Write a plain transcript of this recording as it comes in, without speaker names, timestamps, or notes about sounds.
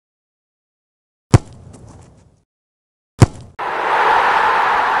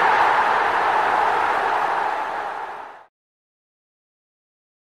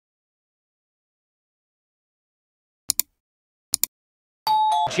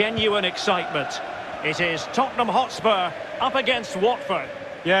Genuine excitement. It is Tottenham Hotspur up against Watford.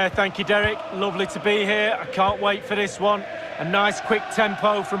 Yeah, thank you, Derek. Lovely to be here. I can't wait for this one. A nice quick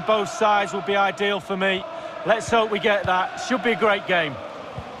tempo from both sides will be ideal for me. Let's hope we get that. Should be a great game.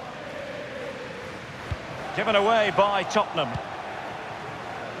 Given away by Tottenham.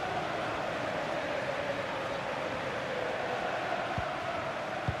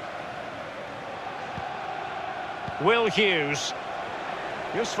 Will Hughes.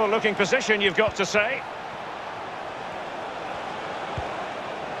 Useful looking position, you've got to say.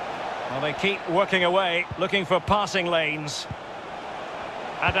 Well, they keep working away, looking for passing lanes.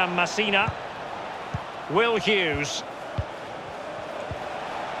 Adam Messina. Will Hughes.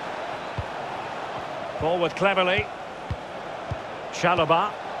 Forward cleverly.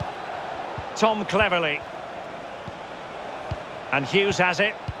 Chalobah. Tom Cleverly. And Hughes has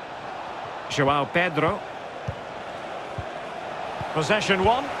it. Joao Pedro. Possession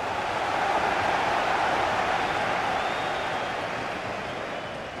one.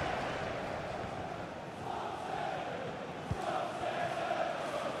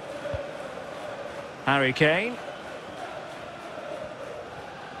 Harry Kane.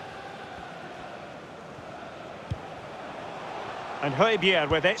 And Hotspur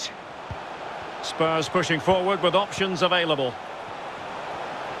with it. Spurs pushing forward with options available.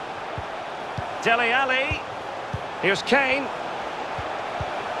 Dele Alli. Here's Kane.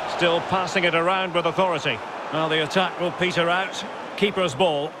 Still passing it around with authority. Well, the attack will peter out. Keeper's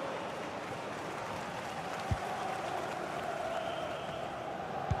ball.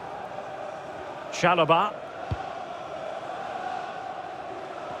 Chalobah.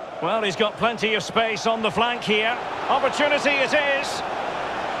 Well, he's got plenty of space on the flank here. Opportunity it is.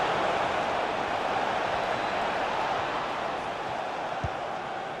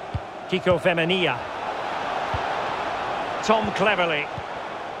 Kiko Femenia. Tom Cleverly.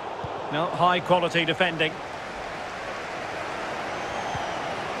 No, high quality defending.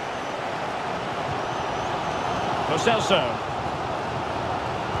 Lo Celso.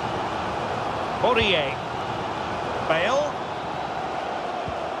 Aurier. Bale.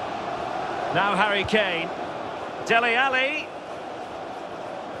 Now Harry Kane. Dele Alli.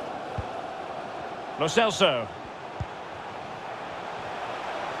 Lo Celso.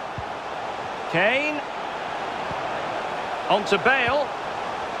 Kane. On to Bale.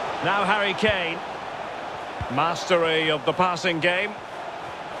 Now Harry Kane. Mastery of the passing game.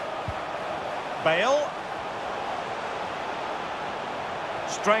 Bale.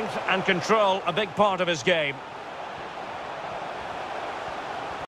 Strength and control, a big part of his game.